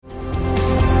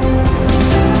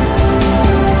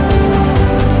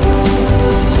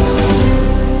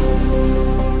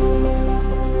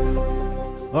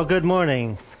Well, good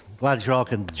morning. Glad you all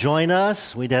can join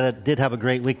us. We did have a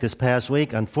great week this past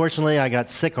week. Unfortunately, I got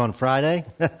sick on Friday.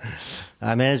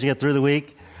 I managed to get through the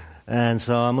week, and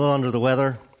so I'm a little under the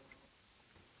weather.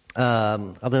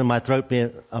 Other than my throat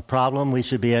being a problem, we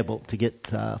should be able to get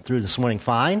through this morning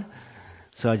fine.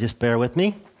 So just bear with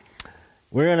me.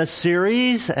 We're in a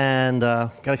series, and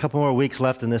got a couple more weeks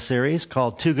left in this series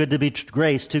called Too Good to Be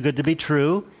Grace, Too Good to Be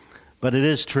True, but it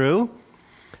is true.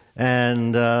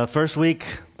 And first week,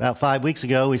 about 5 weeks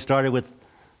ago, we started with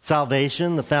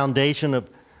salvation. The foundation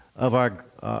of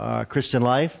our Christian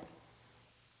life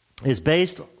is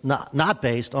based, not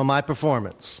based on my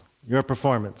performance, your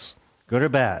performance, good or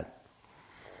bad.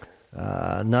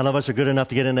 None of us are good enough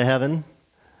to get into heaven.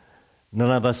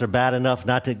 None of us are bad enough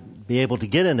not to be able to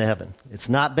get into heaven. It's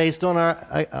not based on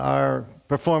our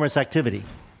performance activity,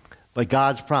 but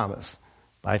God's promise.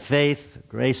 By faith,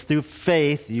 grace through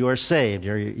faith, you are saved.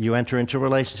 You enter into a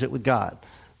relationship with God.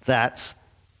 That's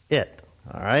it.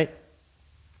 All right?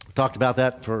 We talked about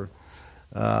that for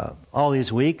all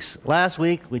these weeks. Last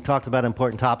week, we talked about an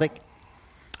important topic.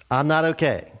 I'm not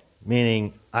okay,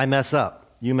 meaning I mess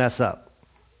up. You mess up.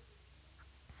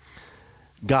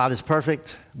 God is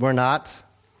perfect. We're not.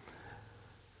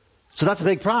 So that's a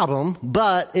big problem,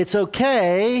 but it's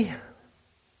okay.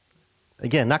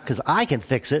 Again, not because I can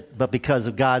fix it, but because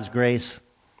of God's grace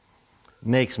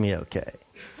makes me okay.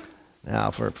 Now,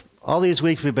 for all these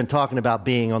weeks we've been talking about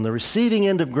being on the receiving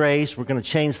end of grace. We're going to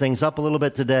change things up a little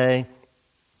bit today.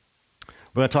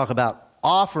 We're going to talk about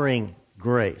offering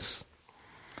grace.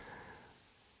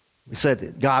 We said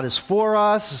that God is for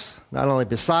us, not only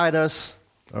beside us,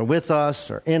 or with us,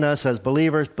 or in us as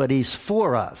believers, but He's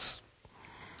for us.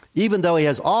 Even though He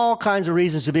has all kinds of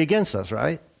reasons to be against us,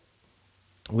 right?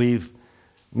 We've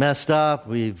messed up,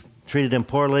 we've treated Him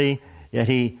poorly, yet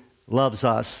He loves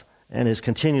us and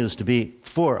continues to be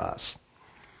for us.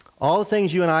 All the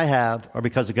things you and I have are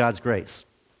because of God's grace.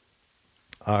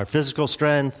 Our physical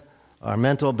strength, our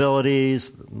mental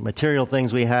abilities, material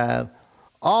things we have,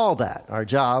 all that, our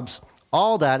jobs,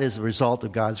 all that is a result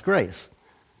of God's grace.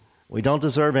 We don't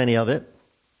deserve any of it.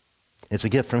 It's a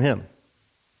gift from Him.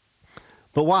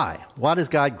 But why? Why does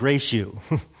God grace you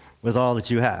with all that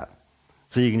you have?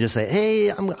 So you can just say, hey,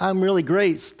 I'm really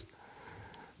graced.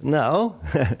 No,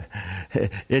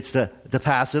 it's to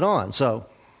pass it on. So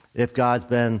if God's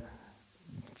been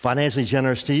financially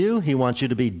generous to you, He wants you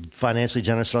to be financially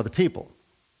generous to other people.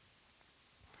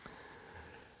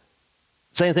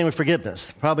 Same thing with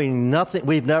forgiveness. Probably nothing,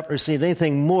 we've never received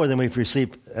anything more than we've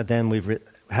received,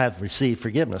 have received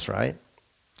forgiveness, right?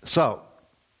 So,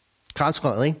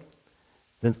 consequently,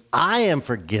 then I am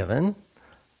forgiven.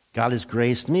 God has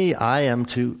graced me. I am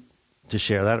to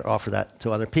share that or offer that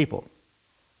to other people.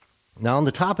 Now, on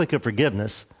the topic of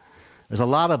forgiveness, there's a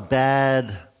lot of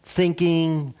bad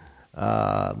thinking,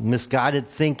 misguided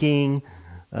thinking,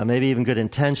 maybe even good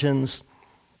intentions.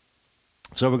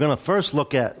 So we're going to first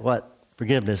look at what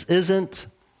forgiveness isn't.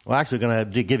 Well, actually, we're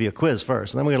going to give you a quiz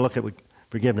first, and then we're going to look at what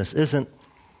forgiveness isn't,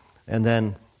 and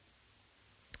then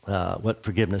what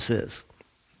forgiveness is.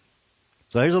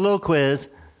 So here's a little quiz.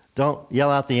 Don't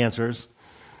yell out the answers.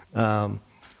 You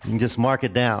can just mark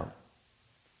it down.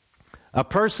 A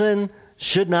person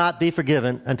should not be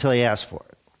forgiven until he asks for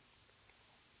it.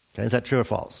 Okay, is that true or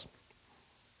false?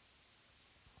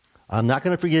 I'm not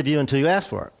going to forgive you until you ask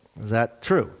for it. Is that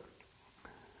true?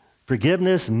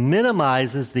 Forgiveness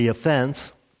minimizes the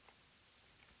offense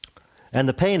and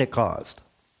the pain it caused.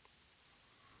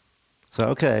 So,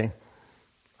 okay,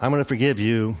 I'm going to forgive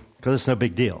you because it's no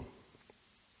big deal.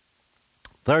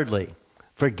 Thirdly,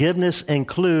 forgiveness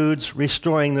includes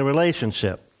restoring the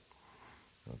relationship.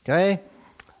 Okay?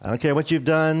 I don't care what you've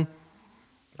done.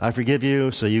 I forgive you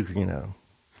so we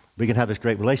can have this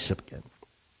great relationship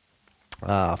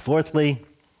again. Fourthly,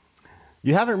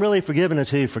 you haven't really forgiven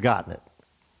until you've forgotten it.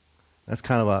 That's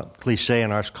kind of a cliche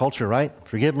in our culture, right?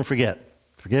 Forgive and forget.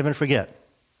 Forgive and forget.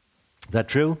 Is that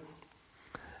true?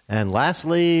 And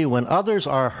lastly, when others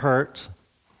are hurt,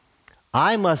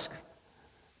 I must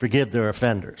forgive their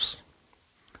offenders.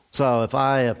 So if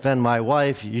I offend my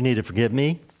wife, you need to forgive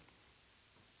me.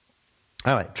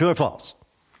 All right, true or false?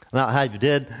 Now, how you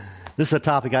did? This is a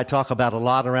topic I talk about a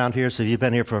lot around here, so if you've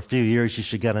been here for a few years, you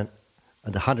should get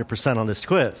 100% on this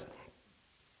quiz.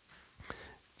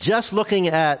 Just looking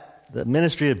at the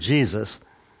ministry of Jesus,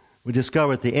 we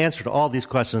discovered the answer to all these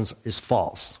questions is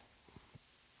false.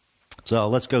 So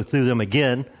let's go through them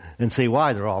again and see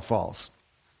why they're all false.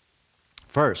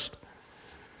 First,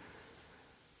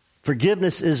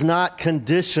 forgiveness is not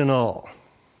conditional,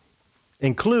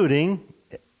 including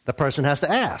the person has to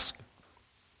ask.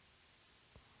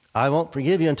 I won't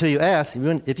forgive you until you ask.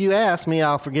 If you ask me,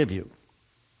 I'll forgive you.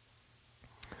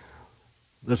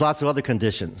 There's lots of other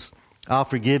conditions. I'll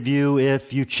forgive you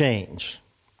if you change.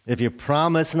 If you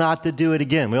promise not to do it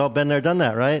again. We've all been there, done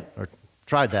that, right? Or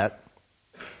tried that.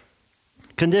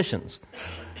 Conditions.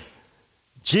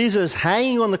 Jesus,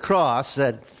 hanging on the cross,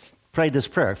 prayed this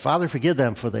prayer, Father, forgive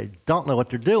them, for they don't know what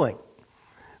they're doing.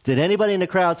 Did anybody in the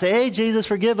crowd say, hey, Jesus,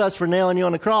 forgive us for nailing you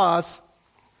on the cross?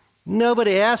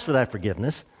 Nobody asked for that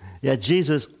forgiveness. Yet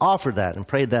Jesus offered that and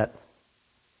prayed that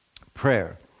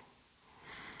prayer.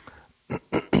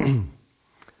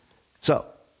 So,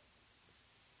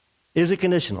 is it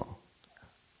conditional?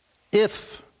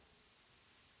 If,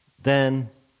 then,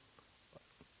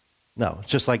 no.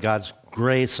 It's just like God's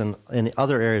grace and in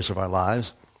other areas of our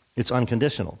lives, it's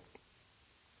unconditional.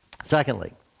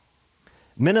 Secondly,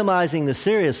 minimizing the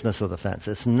seriousness of the offense.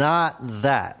 It's not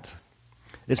that.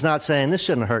 It's not saying this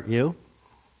shouldn't hurt you.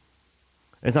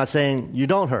 It's not saying you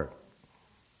don't hurt.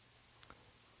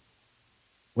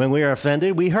 When we are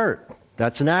offended, we hurt.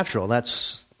 That's natural.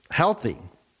 That's healthy.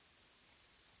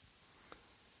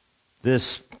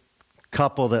 This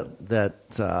couple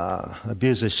that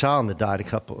abused his child that died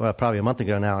probably a month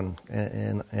ago now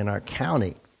in our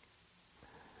county.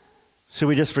 Should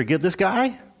we just forgive this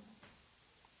guy?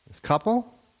 This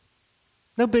couple?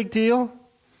 No big deal.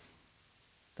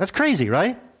 That's crazy,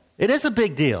 right? It is a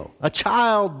big deal. A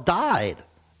child died.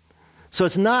 So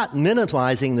it's not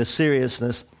minimizing the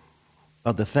seriousness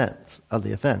of the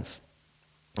offense.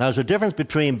 Now, there's a difference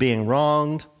between being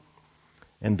wronged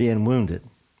and being wounded.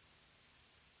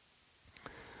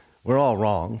 We're all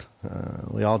wronged.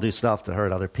 We all do stuff to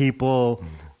hurt other people,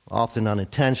 often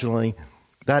unintentionally.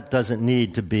 That doesn't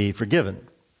need to be forgiven.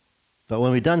 But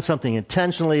when we've done something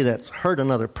intentionally that hurt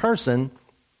another person,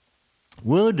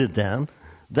 wounded them,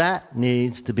 that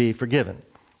needs to be forgiven.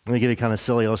 Let me give you a kind of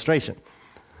silly illustration.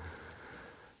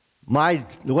 The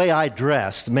way I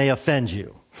dressed may offend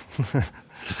you.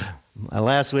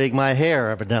 Last week, my hair,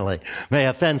 evidently, may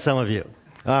offend some of you.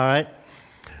 All right?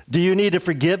 Do you need to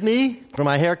forgive me for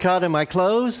my haircut and my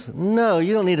clothes? No,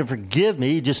 you don't need to forgive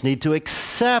me. You just need to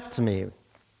accept me.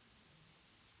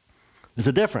 There's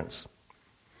a difference.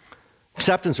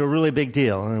 Acceptance is a really big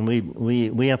deal, and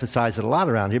we emphasize it a lot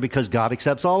around here because God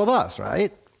accepts all of us,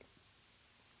 right?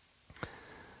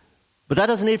 But that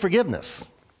doesn't need forgiveness.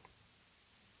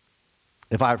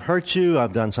 If I've hurt you,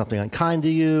 I've done something unkind to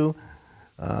you,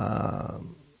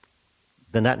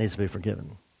 then that needs to be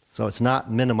forgiven. So it's not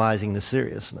minimizing the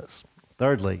seriousness.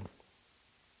 Thirdly,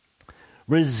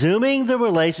 resuming the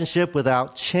relationship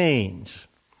without change.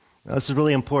 Now, this is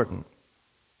really important.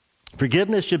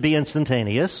 Forgiveness should be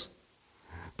instantaneous,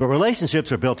 but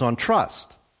relationships are built on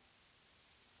trust.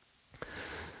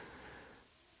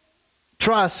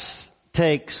 Trust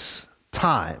takes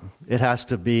time. It has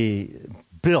to be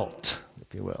built,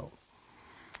 if you will.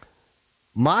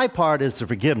 My part is the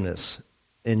forgiveness.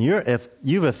 And if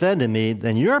you've offended me,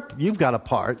 then you've got a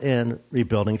part in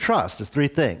rebuilding trust. There's three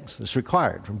things that's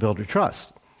required from building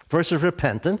trust. First is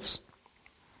repentance.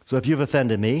 So if you've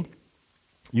offended me,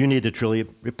 you need to truly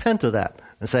repent of that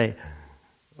and say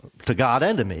to God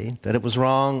and to me that it was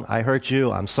wrong, I hurt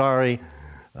you, I'm sorry.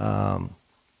 The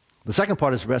second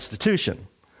part is restitution.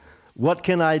 What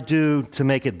can I do to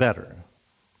make it better?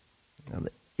 Now,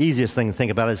 the easiest thing to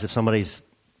think about is if somebody's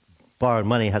borrowed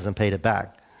money, hasn't paid it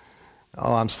back.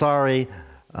 Oh, I'm sorry.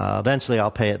 Eventually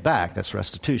I'll pay it back. That's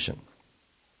restitution.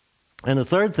 And the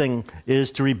third thing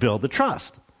is to rebuild the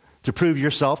trust, to prove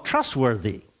yourself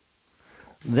trustworthy.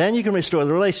 Then you can restore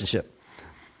the relationship.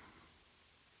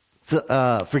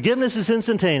 So, forgiveness is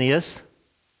instantaneous.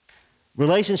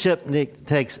 Relationship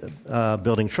takes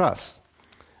building trust.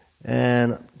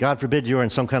 And God forbid you're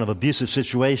in some kind of abusive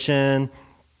situation,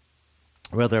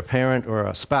 whether a parent or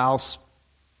a spouse,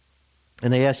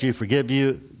 and they ask you to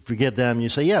forgive them, you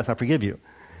say, yes, I forgive you.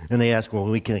 And they ask,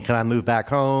 well, can I move back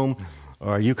home? Or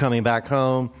are you coming back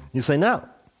home? You say, no.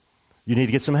 You need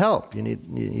to get some help. You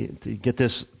need to get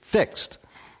this fixed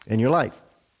in your life.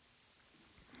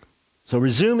 So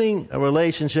resuming a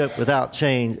relationship without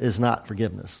change is not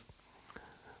forgiveness.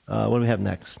 What do we have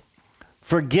next?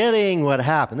 Forgetting what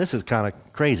happened. This is kind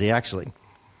of crazy, actually.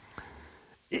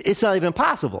 It's not even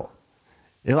possible.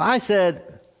 If I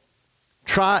said,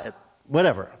 try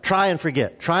and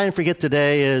forget. Try and forget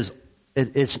today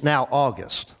it's now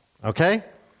August, okay?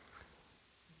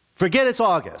 Forget it's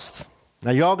August.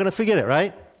 Now, you're all going to forget it,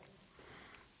 right?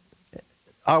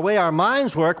 Our way our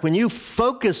minds work, when you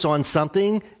focus on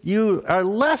something, you are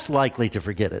less likely to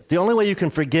forget it. The only way you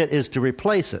can forget is to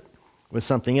replace it with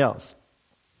something else.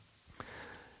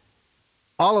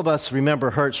 All of us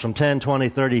remember hurts from 10, 20,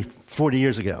 30, 40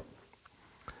 years ago.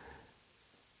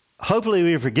 hopefully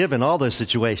we've forgiven all those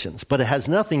situations, but it has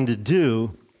nothing to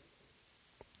do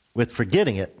with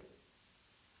forgetting it.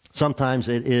 Sometimes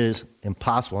it is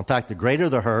impossible. In fact, the greater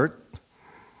the hurt,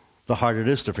 the harder it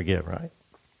is to forgive, right?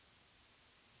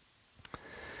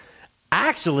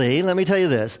 Actually, let me tell you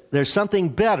this. There's something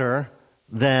better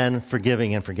than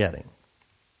forgiving and forgetting.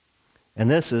 And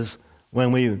this is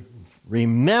when we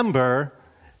remember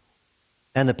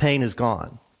and the pain is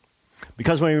gone.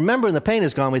 Because when we remember and the pain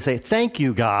is gone, we say, thank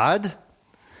you, God,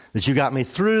 that you got me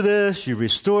through this, you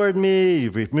restored me,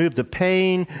 you've removed the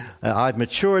pain, I've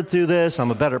matured through this,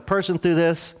 I'm a better person through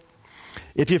this.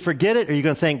 If you forget it, are you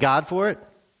going to thank God for it?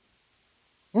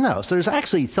 No. So there's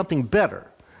actually something better,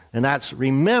 and that's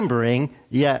remembering,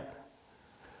 yet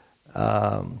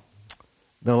no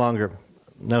longer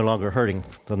hurting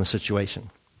from the situation.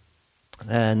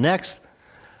 And next,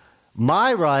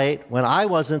 my right when I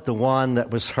wasn't the one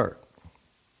that was hurt.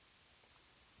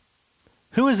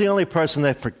 Who is the only person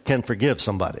that can forgive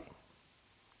somebody?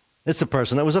 It's the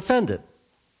person that was offended.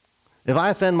 If I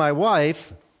offend my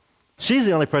wife, she's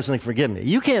the only person that can forgive me.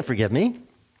 You can't forgive me,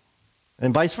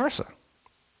 and vice versa.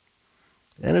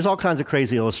 And there's all kinds of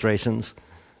crazy illustrations.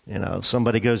 You know,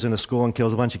 somebody goes into school and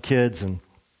kills a bunch of kids, and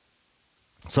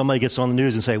somebody gets on the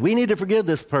news and say, we need to forgive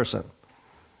this person.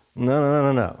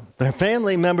 No. They're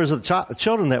family members of the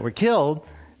children that were killed.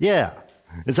 Yeah,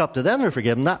 it's up to them to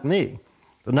forgive them, not me.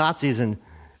 The Nazis in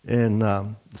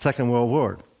the Second World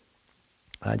War.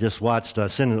 I just watched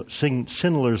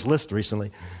Schindler's List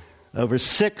recently. Over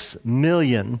 6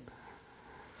 million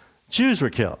Jews were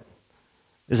killed.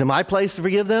 Is it my place to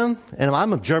forgive them? And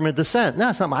I'm of German descent. No,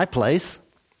 it's not my place.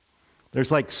 There's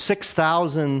like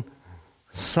 6,000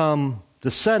 some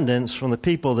descendants from the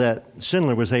people that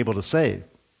Schindler was able to save.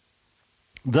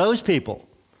 Those people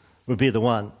would be the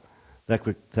one that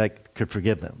could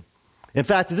forgive them. In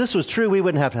fact, if this was true, we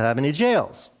wouldn't have to have any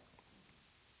jails.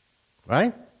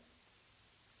 Right?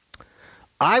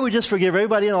 I would just forgive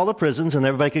everybody in all the prisons and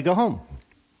everybody could go home.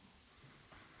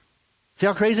 See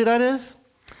how crazy that is?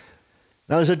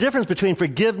 Now, there's a difference between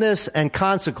forgiveness and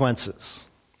consequences.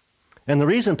 And the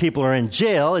reason people are in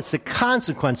jail, it's the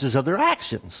consequences of their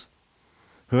actions.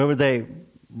 Whoever they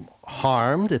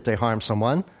harmed, if they harm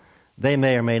someone, they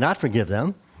may or may not forgive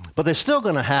them, but they're still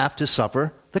going to have to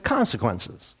suffer the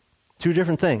consequences. Two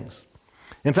different things.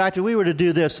 In fact, if we were to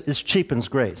do this, it cheapens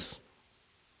grace.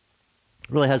 It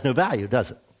really has no value,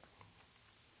 does it?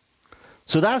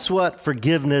 So that's what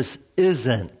forgiveness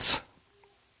isn't.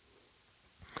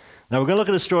 Now we're going to look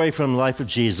at a story from the life of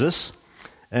Jesus,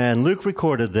 and Luke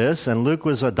recorded this, and Luke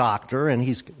was a doctor, and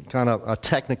he's kind of a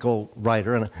technical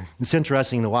writer, and it's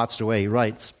interesting to watch the way he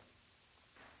writes.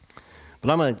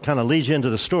 But I'm going to kind of lead you into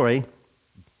the story.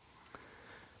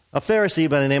 A Pharisee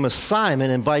by the name of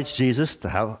Simon invites Jesus to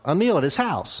have a meal at his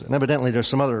house. And evidently there's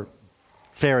some other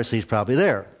Pharisees probably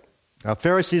there. Now,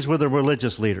 Pharisees were the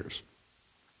religious leaders.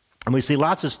 And we see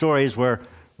lots of stories where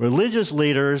religious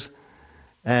leaders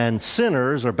and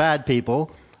sinners or bad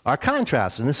people are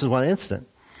contrasted. And this is one incident.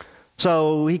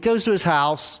 So he goes to his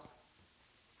house.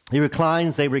 He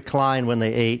reclines. They reclined when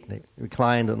they ate. They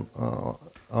reclined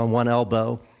on one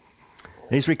elbow.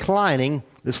 He's reclining.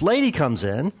 This lady comes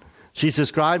in. She's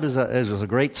described as a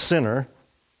great sinner,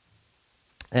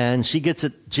 and she gets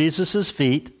at Jesus'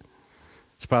 feet.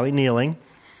 She's probably kneeling.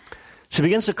 She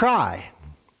begins to cry,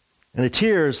 and the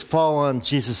tears fall on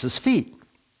Jesus' feet.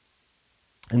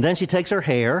 And then she takes her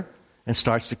hair and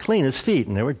starts to clean his feet,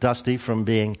 and they were dusty from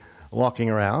walking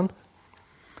around.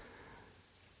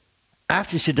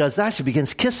 After she does that, she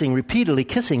begins repeatedly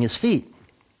kissing his feet.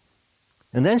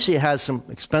 And then she has some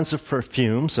expensive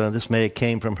perfume. So this may have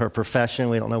came from her profession.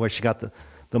 We don't know where she got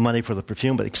the money for the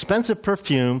perfume. But expensive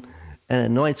perfume, and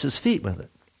anoints his feet with it.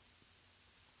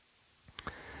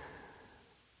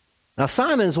 Now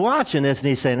Simon's watching this, and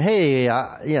he's saying, hey,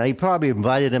 he probably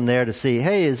invited him there to see,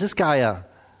 hey, is this guy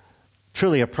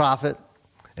truly a prophet?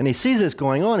 And he sees this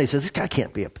going on. He says, this guy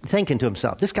can't be thinking to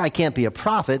himself, this guy can't be a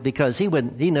prophet because he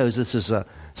knows this is a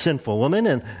sinful woman,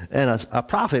 and a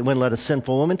prophet wouldn't let a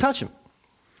sinful woman touch him.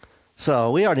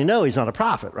 So we already know he's not a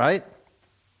prophet, right?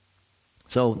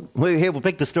 So we'll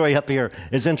pick the story up here.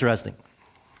 It's interesting.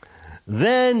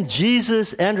 Then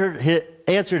Jesus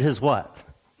answered his what?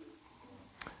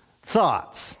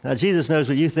 Thoughts. Now Jesus knows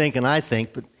what you think and I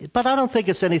think, but I don't think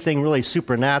it's anything really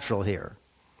supernatural here.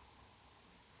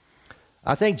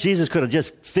 I think Jesus could have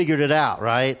just figured it out,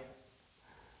 right?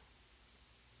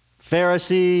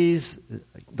 Pharisees,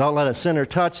 don't let a sinner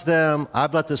touch them.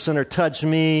 I've let the sinner touch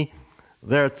me.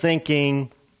 They're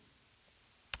thinking,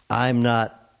 I'm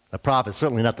not a prophet,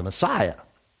 certainly not the Messiah.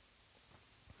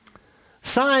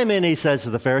 Simon, he says to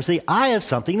the Pharisee, I have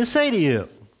something to say to you.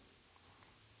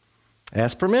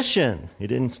 asked permission. He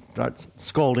didn't start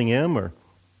scolding him or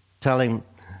telling him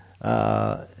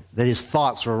that his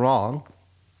thoughts were wrong.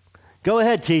 Go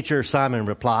ahead, teacher, Simon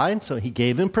replied. So he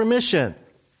gave him permission.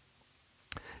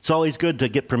 It's always good to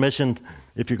get permission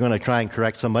if you're going to try and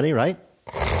correct somebody, right?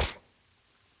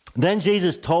 Then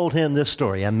Jesus told him this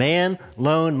story. A man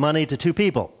loaned money to two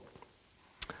people.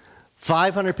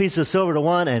 500 pieces of silver to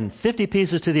one and 50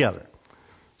 pieces to the other.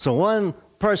 So one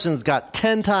person's got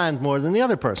 10 times more than the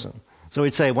other person. So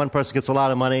we'd say one person gets a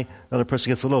lot of money, the other person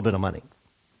gets a little bit of money.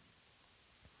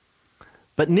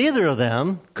 But neither of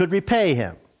them could repay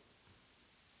him.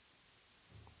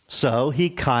 So he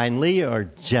kindly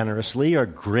or generously or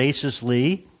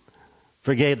graciously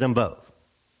forgave them both.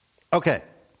 Okay.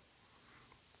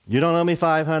 You don't owe me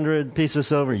 500 pieces of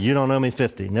silver. You don't owe me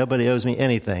 50. Nobody owes me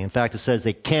anything. In fact, it says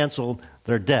they canceled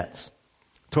their debts.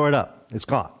 Tore it up. It's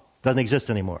gone. Doesn't exist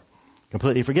anymore.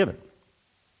 Completely forgiven.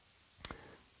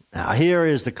 Now, here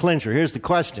is the clincher. Here's the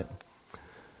question.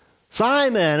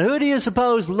 Simon, who do you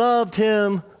suppose loved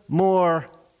him more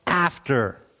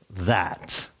after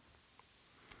that?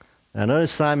 Now,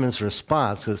 notice Simon's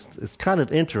response. It's kind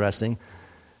of interesting.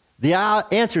 The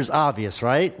answer is obvious,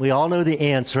 right? We all know the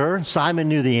answer. Simon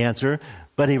knew the answer,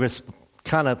 but he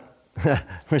kind of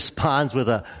responds with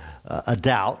a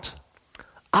doubt.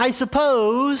 I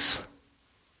suppose,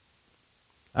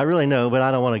 I really know, but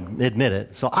I don't want to admit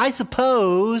it. So I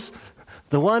suppose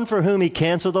the one for whom he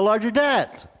canceled the larger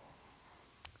debt.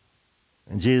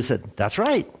 And Jesus said, that's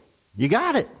right. You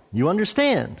got it. You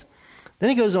understand. Then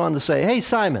he goes on to say, hey,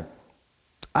 Simon,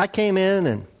 I came in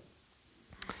and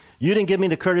you didn't give me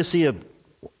the courtesy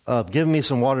of giving me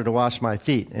some water to wash my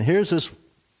feet. And here's this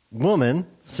woman,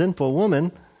 sinful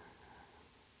woman,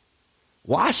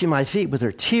 washing my feet with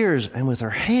her tears and with her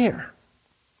hair.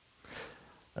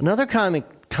 Another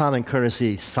common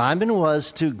courtesy, Simon,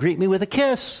 was to greet me with a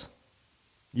kiss.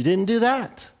 You didn't do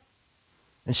that.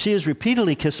 And she has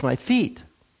repeatedly kissed my feet.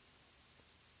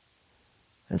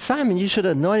 And Simon, you should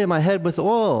have anointed my head with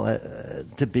oil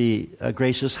to be a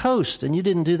gracious host, and you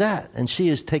didn't do that. And she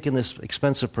has taken this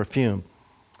expensive perfume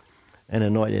and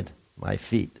anointed my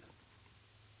feet.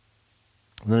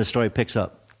 And then the story picks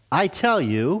up. I tell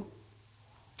you,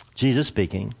 Jesus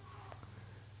speaking,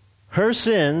 her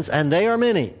sins, and they are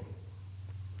many.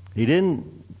 He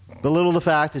didn't belittle the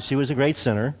fact that she was a great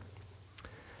sinner,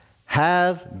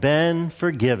 have been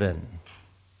forgiven.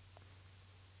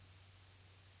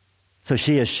 So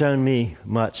she has shown me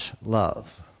much love.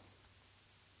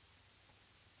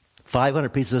 500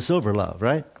 pieces of silver love,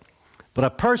 right? But a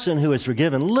person who is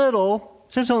forgiven little,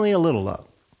 there's only a little love.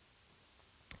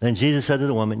 Then Jesus said to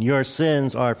the woman, your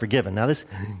sins are forgiven. Now this is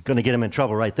going to get him in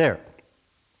trouble right there.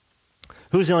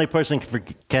 Who's the only person who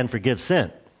can forgive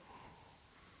sin?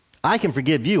 I can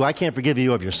forgive you. I can't forgive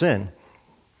you of your sin.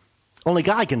 Only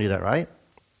God can do that, right?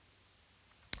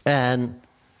 And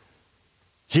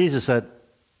Jesus said,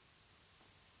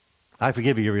 I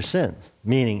forgive you of your sins,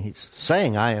 meaning he's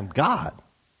saying, I am God.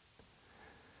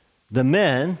 The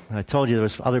men, I told you there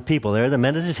was other people there, the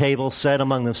men at the table said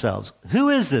among themselves, who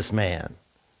is this man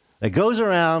that goes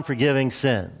around forgiving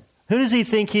sin? Who does he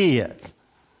think he is?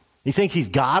 He thinks he's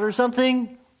God or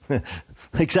something?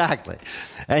 Exactly.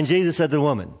 And Jesus said to the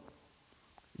woman,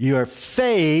 your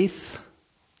faith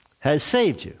has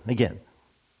saved you. Again,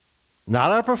 not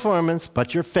our performance,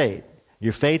 but your faith.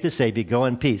 Your faith has saved you. Go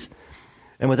in peace.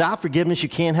 And without forgiveness, you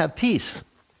can't have peace.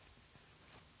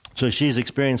 So she's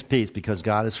experienced peace because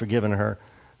God has forgiven her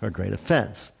her great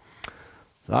offense.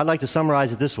 So I'd like to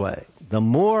summarize it this way. The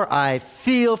more I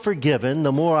feel forgiven,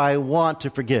 the more I want to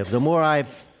forgive. The more I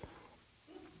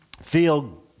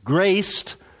feel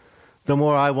graced, the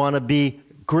more I want to be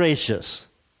gracious.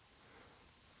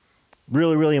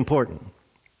 Really, really important.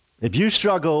 If you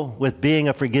struggle with being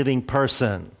a forgiving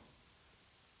person,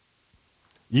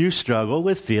 you struggle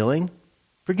with feeling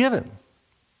forgiven.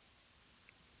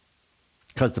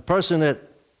 Because the person that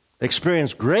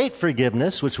experienced great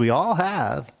forgiveness, which we all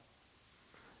have,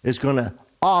 is going to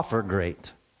offer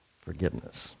great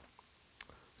forgiveness.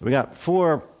 So we got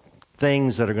 4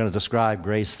 things that are going to describe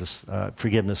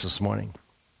forgiveness this morning.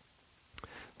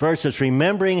 First, it's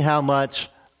remembering how much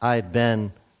I've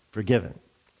been forgiven.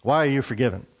 Why are you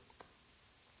forgiven?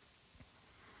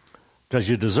 Because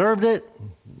you deserved it,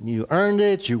 you earned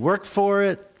it, you worked for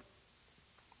it.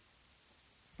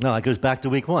 No, it goes back to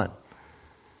week 1.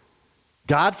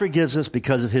 God forgives us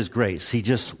because of his grace. He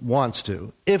just wants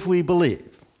to, if we believe.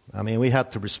 I mean, we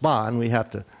have to respond. We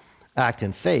have to act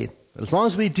in faith. But as long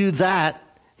as we do that,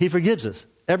 he forgives us.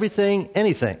 Everything,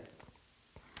 anything.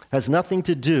 Has nothing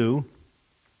to do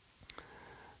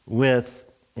with,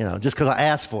 just because I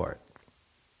asked for it.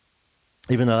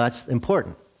 even though that's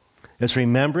important. It's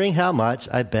remembering how much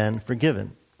I've been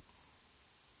forgiven.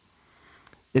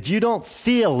 If you don't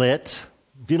feel it,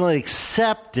 if you don't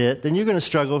accept it, then you're going to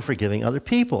struggle forgiving other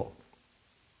people.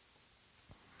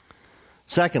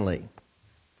 Secondly,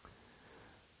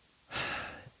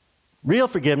 real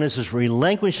forgiveness is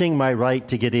relinquishing my right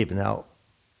to get even. Now,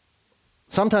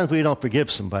 sometimes we don't forgive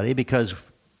somebody because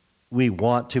we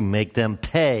want to make them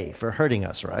pay for hurting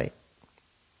us, right?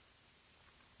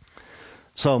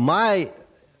 So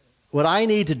what I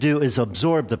need to do is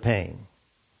absorb the pain.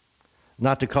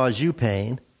 Not to cause you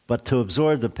pain, but to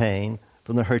absorb the pain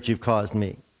from the hurt you've caused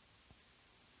me.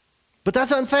 But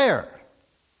that's unfair.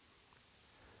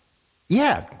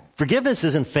 Yeah, forgiveness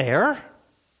isn't fair.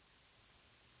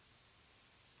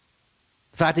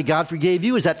 The fact that God forgave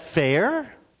you, is that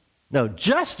fair? No,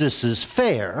 justice is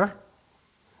fair.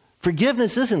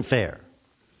 Forgiveness isn't fair.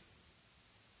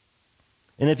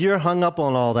 And if you're hung up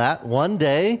on all that, one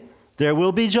day there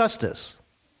will be justice.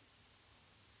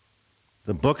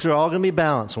 The books are all going to be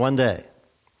balanced one day.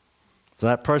 So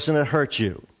that person that hurt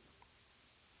you.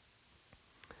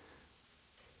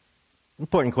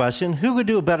 Important question. Who would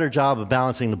do a better job of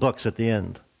balancing the books at the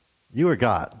end? You or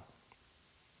God?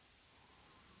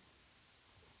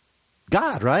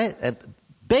 God, right? And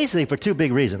basically for two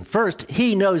big reasons. First,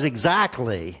 he knows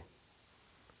exactly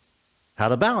how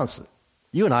to balance it.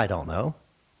 You and I don't know.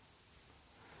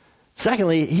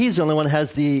 Secondly, he's the only one who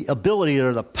has the ability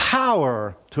or the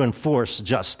power to enforce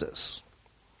justice.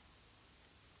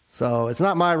 So it's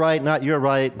not my right, not your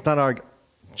right, it's not our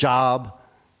job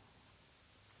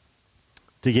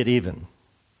to get even.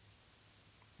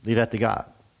 Leave that to God.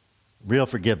 Real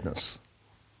forgiveness.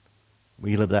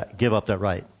 We give up that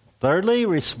right. Thirdly,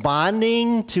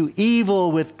 responding to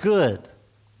evil with good.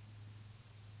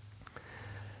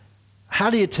 How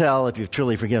do you tell if you've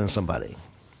truly forgiven somebody?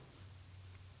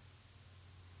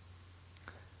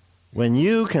 When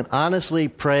you can honestly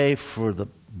pray for the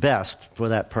best for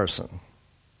that person.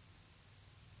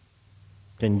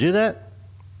 Can you do that?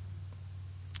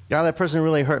 God, that person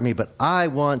really hurt me, but I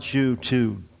want you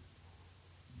to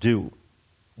do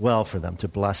well for them, to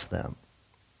bless them.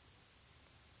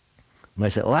 You might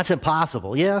say, well, that's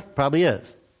impossible. Yeah, probably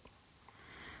is.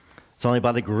 It's only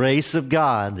by the grace of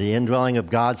God, the indwelling of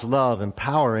God's love and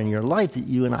power in your life that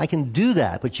you and I can do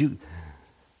that. But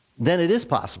then it is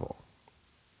possible.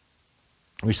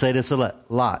 We say this a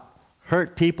lot.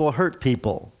 Hurt people.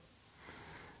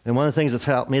 And one of the things that's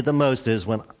helped me the most is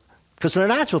because the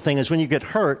natural thing is when you get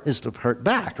hurt is to hurt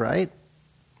back, right?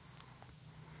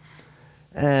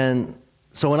 And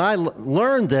so when I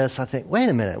learned this, I think, wait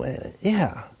a minute.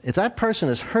 Yeah, if that person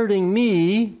is hurting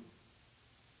me,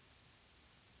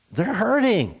 they're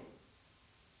hurting.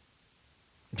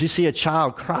 If you see a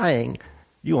child crying,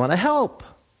 you want to help.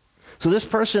 So this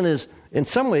person is, in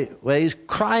some ways,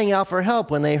 crying out for help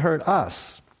when they hurt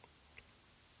us.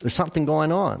 There's something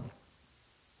going on.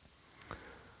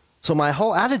 So my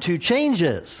whole attitude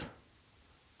changes.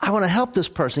 I want to help this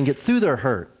person get through their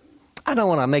hurt. I don't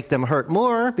want to make them hurt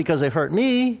more because they hurt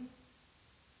me.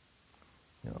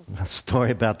 A story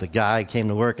about the guy came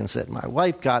to work and said, my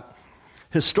wife got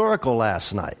hysterical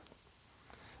last night.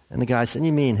 And the guy said,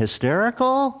 you mean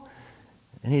hysterical?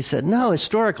 And he said, no,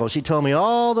 historical. She told me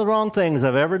all the wrong things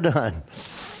I've ever done.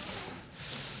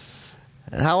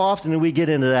 And how often do we get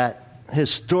into that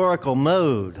historical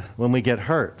mode when we get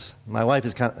hurt? My wife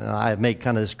and I have made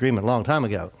kind of this agreement a long time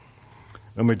ago.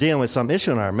 When we're dealing with some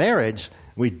issue in our marriage,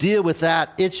 we deal with that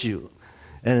issue.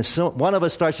 And so one of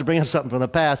us starts to bring up something from the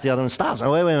past, the other one stops.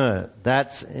 Oh, wait a minute.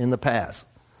 That's in the past.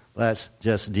 Let's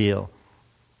just deal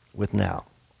with now.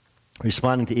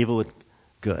 Responding to evil with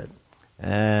good.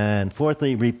 And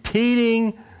fourthly,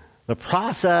 repeating the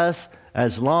process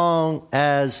as long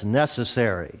as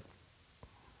necessary.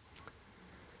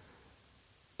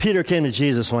 Peter came to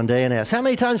Jesus one day and asked, how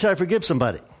many times should I forgive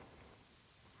somebody?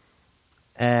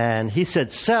 And he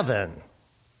said 7.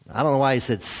 I don't know why he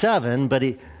said 7, but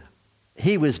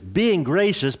he was being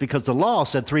gracious because the law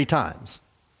said 3 times.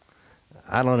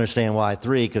 I don't understand why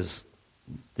 3, because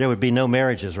there would be no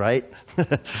marriages, right?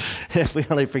 If we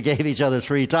only forgave each other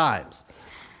 3 times.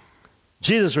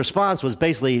 Jesus' response was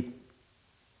basically,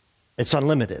 it's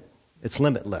unlimited. It's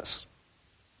limitless.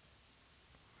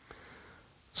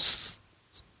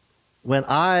 When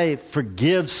I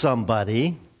forgive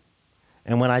somebody,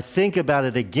 and when I think about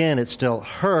it again, it still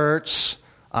hurts,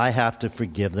 I have to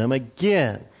forgive them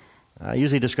again. I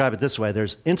usually describe it this way.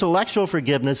 There's intellectual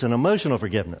forgiveness and emotional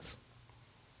forgiveness,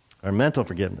 or mental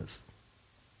forgiveness.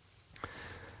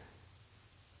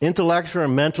 Intellectual or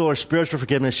mental or spiritual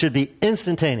forgiveness should be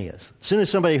instantaneous. As soon as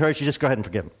somebody hurts you, just go ahead and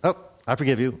forgive them. Oh, I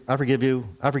forgive you, I forgive you,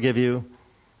 I forgive you.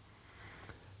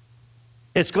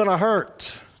 it's going to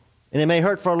hurt. And it may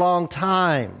hurt for a long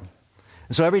time.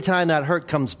 And so every time that hurt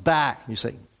comes back, you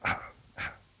say,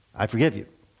 I forgive you.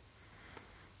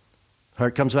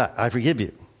 Hurt comes back, I forgive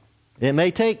you. It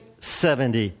may take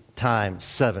 70 times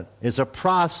 7. It's a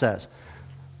process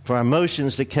for our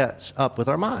emotions to catch up with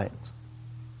our minds.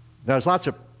 There's lots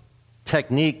of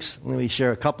techniques. Let me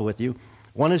share a couple with you.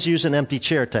 One is use an empty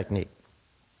chair technique.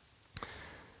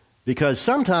 Because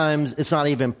sometimes it's not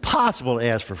even possible to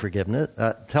ask for forgiveness,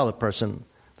 tell a person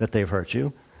that they've hurt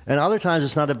you. And other times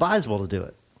it's not advisable to do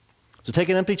it. So take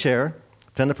an empty chair,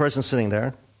 pretend the person's sitting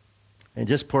there, and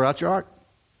just pour out your heart.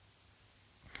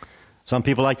 Some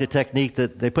people like the technique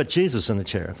that they put Jesus in the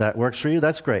chair. If that works for you,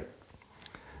 that's great.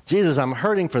 Jesus, I'm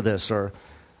hurting for this, or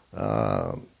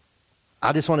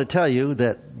I just want to tell you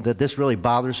that this really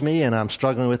bothers me, and I'm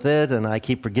struggling with it, and I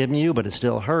keep forgiving you, but it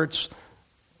still hurts,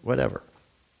 whatever.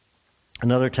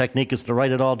 Another technique is to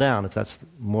write it all down, if that's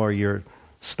more your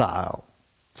style.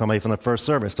 Somebody from the first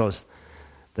service told us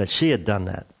that she had done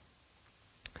that.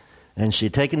 And she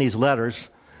had taken these letters.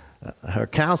 Her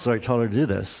counselor told her to do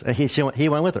this. And he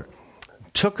went with her.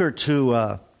 Took her to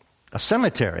a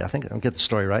cemetery. I think I'll get the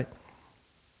story right.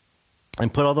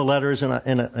 And put all the letters in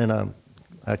a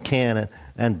can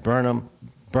and burn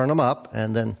them up,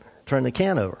 and then turn the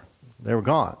can over. They were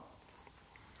gone.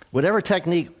 Whatever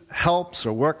technique helps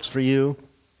or works for you,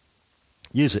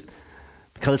 use it.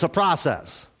 Because it's a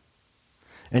process.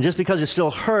 And just because it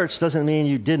still hurts doesn't mean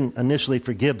you didn't initially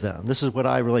forgive them. This is what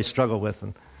I really struggle with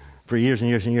for years and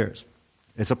years and years.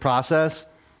 It's a process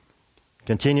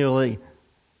continually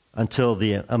until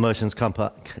the emotions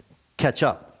catch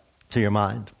up to your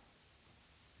mind.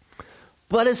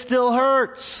 But it still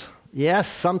hurts. Yes,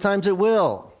 sometimes it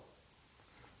will.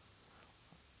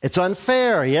 It's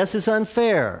unfair. Yes, it's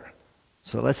unfair.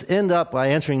 So let's end up by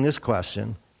answering this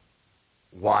question.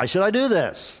 Why should I do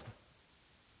this?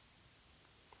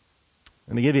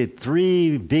 Let me give you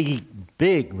 3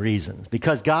 big reasons.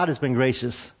 Because God has been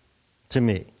gracious to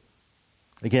me.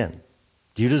 Again,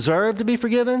 do you deserve to be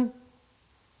forgiven?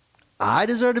 I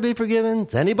deserve to be forgiven.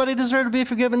 Does anybody deserve to be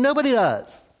forgiven? Nobody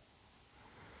does.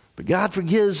 But God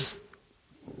forgives,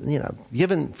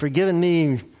 forgiven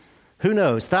me, who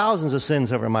knows, thousands of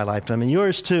sins over my lifetime, and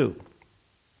yours too.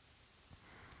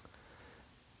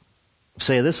 I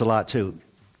say this a lot too.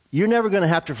 You're never going to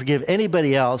have to forgive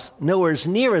anybody else nowhere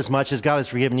near as much as God has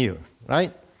forgiven you,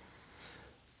 right?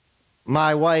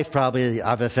 My wife, probably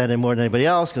I've offended more than anybody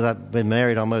else because I've been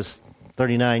married almost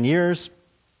 39 years.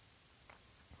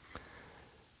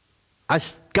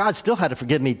 God still had to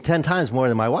forgive me 10 times more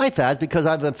than my wife has because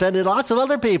I've offended lots of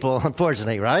other people,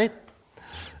 unfortunately, right?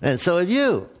 And so have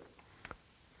you.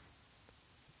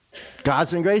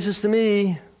 God's been gracious to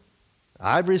me.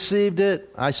 I've received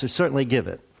it. I should certainly give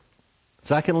it.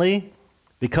 Secondly,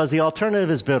 because the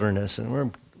alternative is bitterness, and we're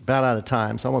about out of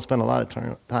time, so I won't spend a lot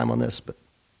of time on this. But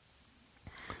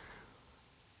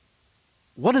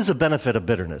what is the benefit of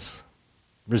bitterness,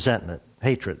 resentment,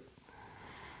 hatred?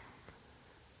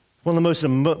 One of the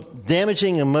most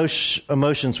damaging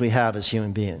emotions we have as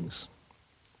human beings.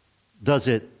 Does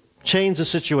it change the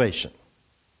situation?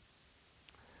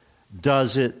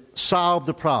 Does it solve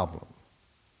the problem?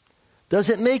 Does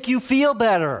it make you feel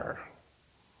better?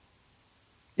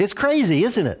 It's crazy,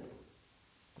 isn't it?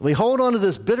 We hold on to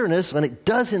this bitterness when it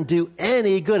doesn't do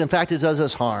any good. In fact, it does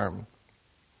us harm.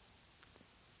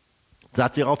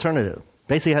 That's the alternative.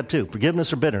 Basically, you have 2,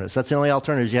 forgiveness or bitterness. That's the only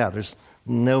alternatives you have. There's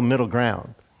no middle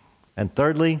ground. And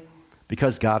thirdly,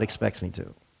 because God expects me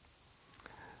to.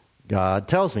 God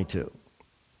tells me to.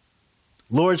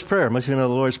 Lord's Prayer. Most of you know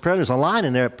the Lord's Prayer. There's a line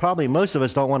in there probably most of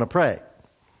us don't want to pray.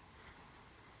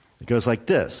 It goes like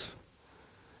this.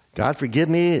 God, forgive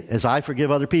me as I forgive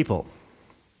other people.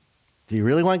 Do you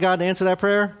really want God to answer that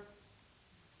prayer?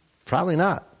 Probably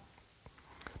not.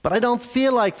 But I don't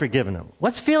feel like forgiving them.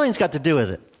 What's feelings got to do with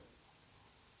it?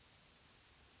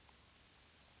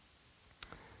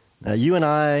 Now, you and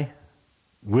I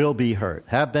will be hurt,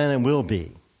 have been and will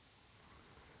be.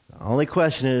 The only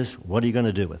question is, what are you going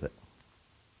to do with it?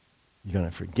 You're going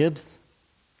to forgive,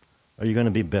 or are you going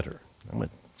to be bitter? I'm going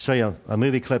to show you a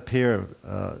movie clip here,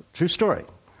 true story.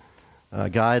 A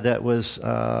guy that was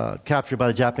captured by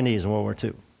the Japanese in World War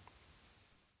II.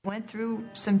 Went through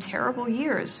some terrible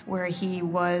years where he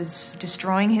was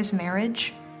destroying his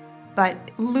marriage, but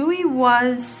Louis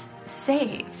was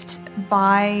saved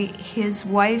by his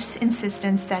wife's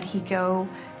insistence that he go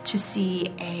to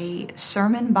see a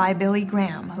sermon by Billy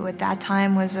Graham, who at that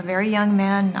time was a very young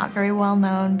man, not very well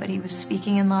known, but he was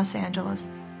speaking in Los Angeles.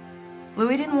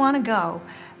 Louis didn't want to go,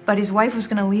 but his wife was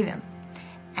going to leave him,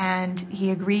 and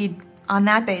he agreed on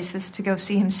that basis to go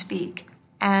see him speak.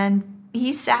 And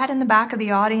He sat in the back of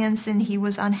the audience and he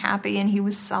was unhappy and he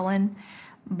was sullen.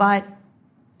 But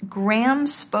Graham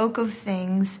spoke of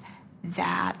things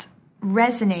that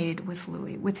resonated with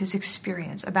Louis, with his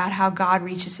experience about how God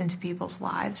reaches into people's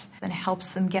lives and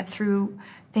helps them get through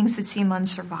things that seem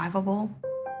unsurvivable.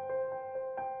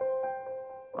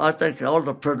 I think all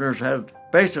the prisoners had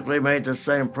basically made the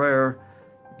same prayer.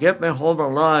 Get me home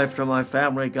alive to my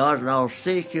family, God, and I'll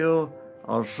seek you,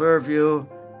 I'll serve you.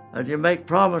 And you make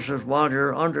promises while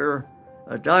you're under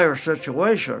a dire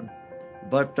situation.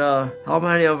 But how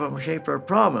many of them keep their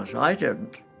promise? I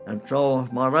didn't. And so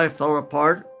my life fell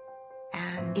apart.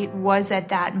 And it was at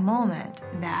that moment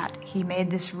that he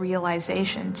made this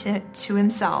realization to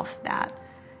himself that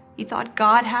he thought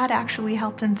God had actually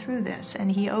helped him through this,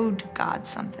 and he owed God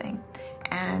something.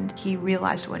 And he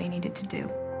realized what he needed to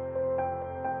do.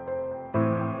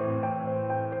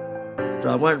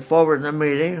 So I went forward in the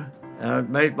meeting and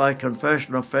made my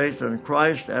confession of faith in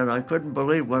Christ, and I couldn't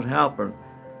believe what happened.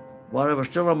 While I was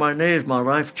still on my knees, my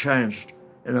life changed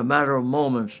in a matter of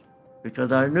moments,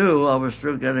 because I knew I was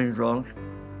through getting drunk,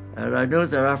 and I knew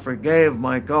that I forgave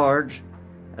my guards,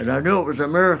 and I knew it was a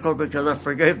miracle because I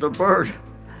forgave the bird.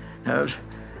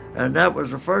 And that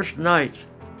was the first night.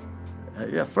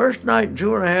 First night in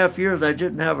 2.5 years I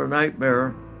didn't have a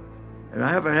nightmare, and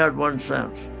I haven't had one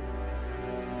since.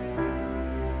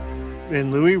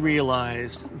 And Louis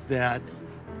realized that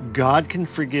God can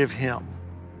forgive him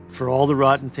for all the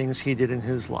rotten things he did in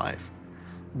his life,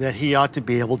 that he ought to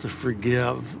be able to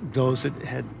forgive those that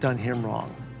had done him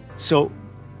wrong. So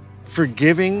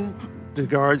forgiving the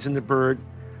guards and the bird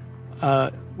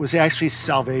was actually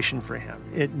salvation for him.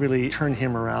 It really turned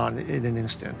him around in an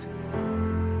instant.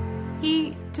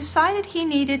 He decided he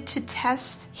needed to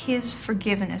test his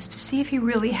forgiveness to see if he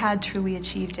really had truly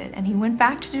achieved it. And he went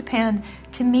back to Japan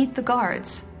to meet the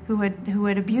guards who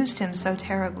had abused him so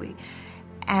terribly.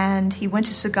 And he went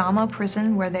to Sagama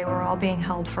prison where they were all being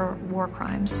held for war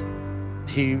crimes.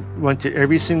 He went to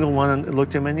every single one and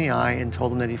looked him in the eye and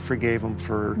told him that he forgave him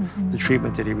for the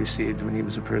treatment that he received when he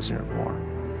was a prisoner of war.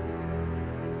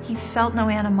 He felt no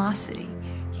animosity.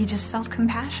 He just felt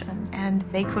compassion, and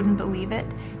they couldn't believe it.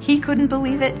 He couldn't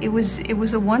believe it. It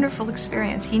was a wonderful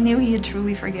experience. He knew he had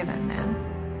truly forgiven then.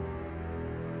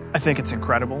 I think it's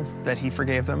incredible that he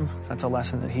forgave them. That's a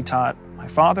lesson that he taught my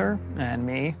father and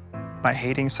me. By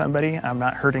hating somebody, I'm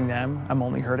not hurting them. I'm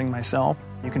only hurting myself.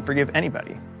 You can forgive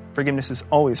anybody. Forgiveness is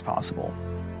always possible.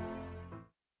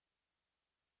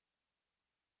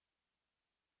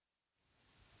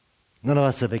 None of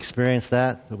us have experienced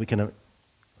that, but we can,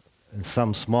 in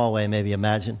some small way, maybe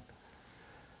imagine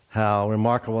how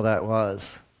remarkable that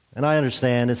was. And I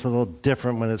understand it's a little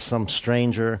different when it's some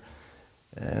stranger,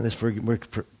 and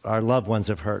our loved ones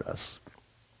have hurt us.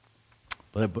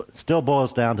 But it still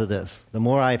boils down to this. The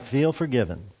more I feel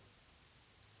forgiven,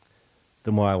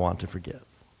 the more I want to forgive.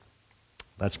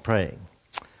 Let's pray.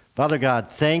 Father God,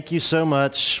 thank you so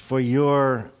much for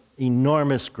your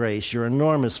enormous grace, your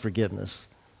enormous forgiveness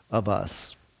of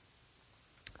us.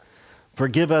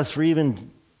 Forgive us for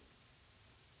even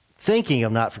thinking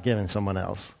of not forgiving someone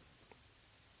else.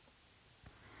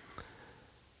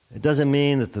 It doesn't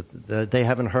mean that they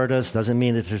haven't hurt us. It doesn't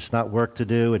mean that there's not work to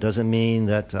do. It doesn't mean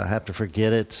that I have to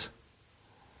forget it.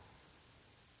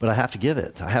 But I have to give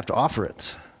it. I have to offer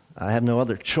it. I have no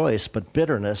other choice but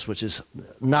bitterness, which is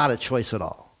not a choice at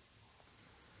all.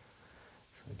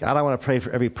 God, I want to pray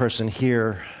for every person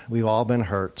here. We've all been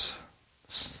hurt.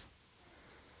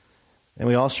 And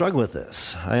we all struggle with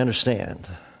this. I understand.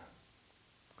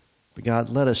 But God,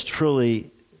 let us truly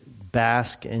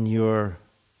bask in your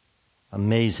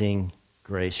amazing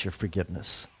grace, your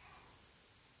forgiveness.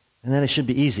 And then it should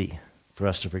be easy for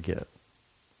us to forgive.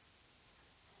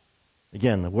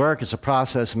 Again, the work is a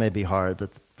process, it may be hard,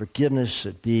 but forgiveness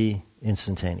should be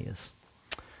instantaneous.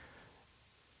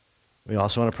 We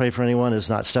also want to pray for anyone who has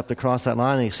not stepped across that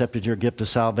line and accepted your gift of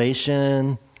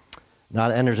salvation,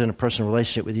 not entered in a personal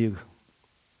relationship with you,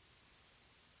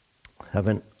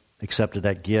 haven't accepted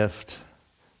that gift,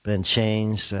 been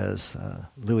changed as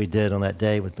Louis did on that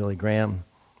day with Billy Graham.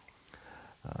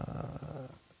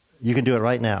 You can do it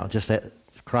right now, just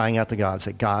crying out to God.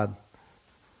 Say, God,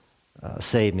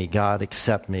 save me. God,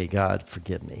 accept me. God,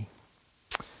 forgive me.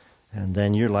 And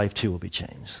then your life too will be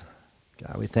changed.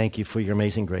 God, we thank you for your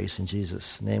amazing grace. In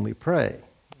Jesus' name we pray.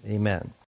 Amen.